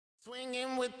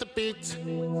Swinging with the beat,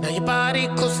 now your body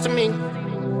close to me.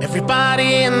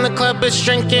 Everybody in the club is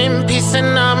drinking peace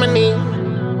and harmony.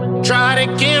 Try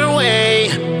to get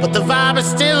away, but the vibe is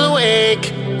still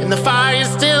awake, and the fire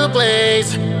still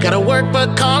blaze. Gotta work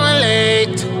but calling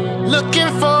late. Looking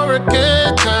for a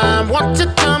good time, want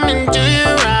to come and do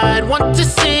you right. Want to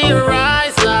see your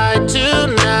eyes light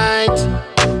tonight.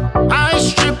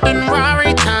 Ice dripping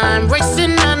Rari time,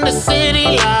 racing under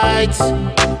city lights.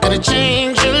 Gonna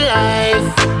change your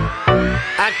life.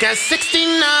 I got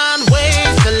 69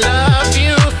 ways to love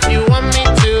you. If you want me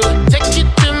to take you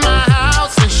to my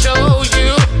house and show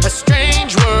you a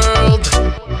strange world.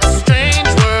 A strange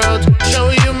world. Show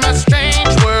you my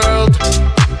strange world.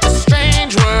 A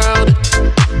strange world.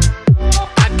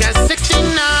 I got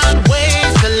 69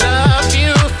 ways to love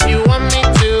you. If you want me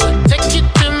to take you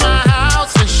to my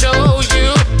house and show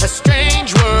you a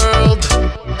strange world.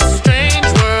 A strange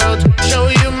world. Show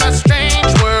you my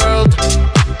strange world.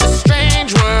 A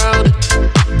strange world.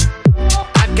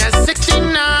 I got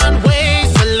 69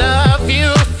 ways to love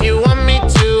you. If you want me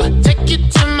to take you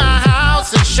to my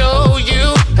house and show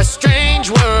you a strange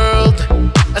world.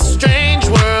 A strange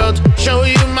world. Show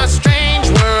you my strange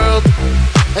world.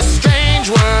 A strange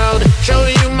world. Show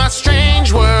you my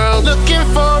strange world. Looking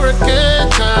for a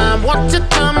good time, want to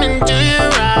come and do you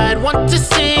right. Want to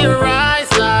see your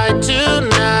eyes light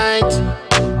tonight.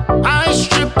 Ice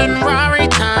dripping Rari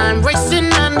time,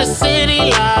 racing under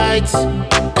city lights.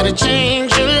 Gonna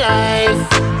change your life.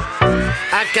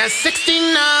 I got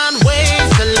 69 ways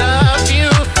to love you.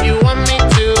 If you want me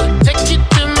to take you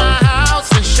to my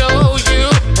house and show you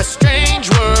a strange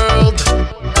world.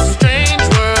 A strange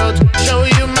world. Show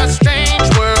you my strange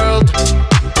world.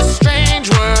 A strange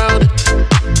world.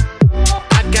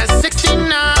 I got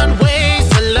 69 ways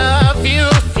to love you.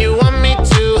 If you want me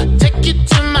to take you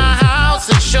to my house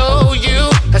and show you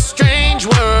a strange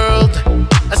world.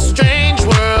 A strange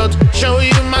world. Show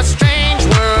you my strange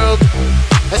world.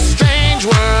 A strange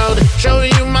world. Show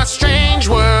you my strange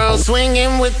world.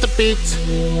 Swinging with the beat,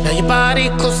 now your body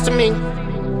close to me.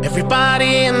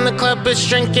 Everybody in the club is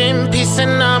drinking peace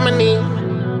and harmony.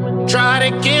 Try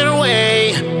to get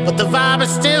away, but the vibe is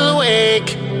still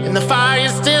awake, and the fire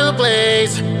still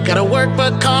blaze. Gotta work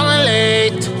but calling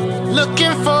late.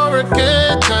 Looking for a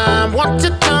good time, want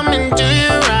to come and do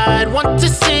you right. Want to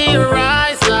see your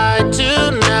eyes light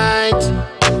tonight.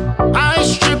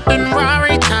 Ice dripping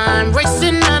Rari time,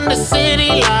 racing under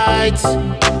city lights.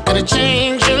 Gonna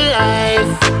change your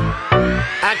life.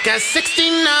 I got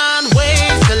 69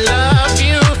 ways to love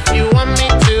you. If you want me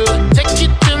to take you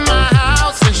to my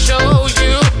house and show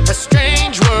you a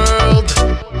strange world.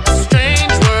 A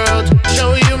strange world.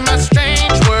 Show you my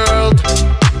strange world.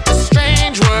 A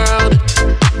strange world.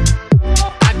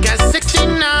 I got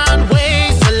 69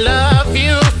 ways to love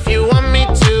you. If you want me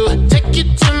to take you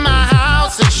to my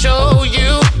house and show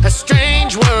you a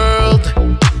strange world.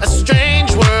 A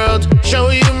strange world. Show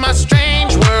you my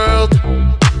strange world.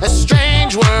 A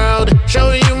strange world.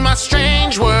 Show you my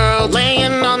strange world.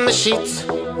 Laying on the sheets,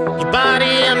 your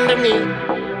body under me,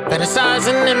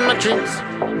 fantasizing in my dreams.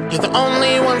 You're the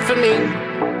only one for me.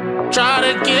 Try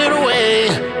to get away,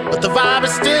 but the vibe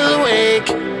is still awake,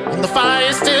 and the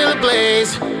fire still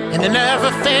ablaze, and it never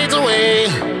fades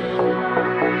away.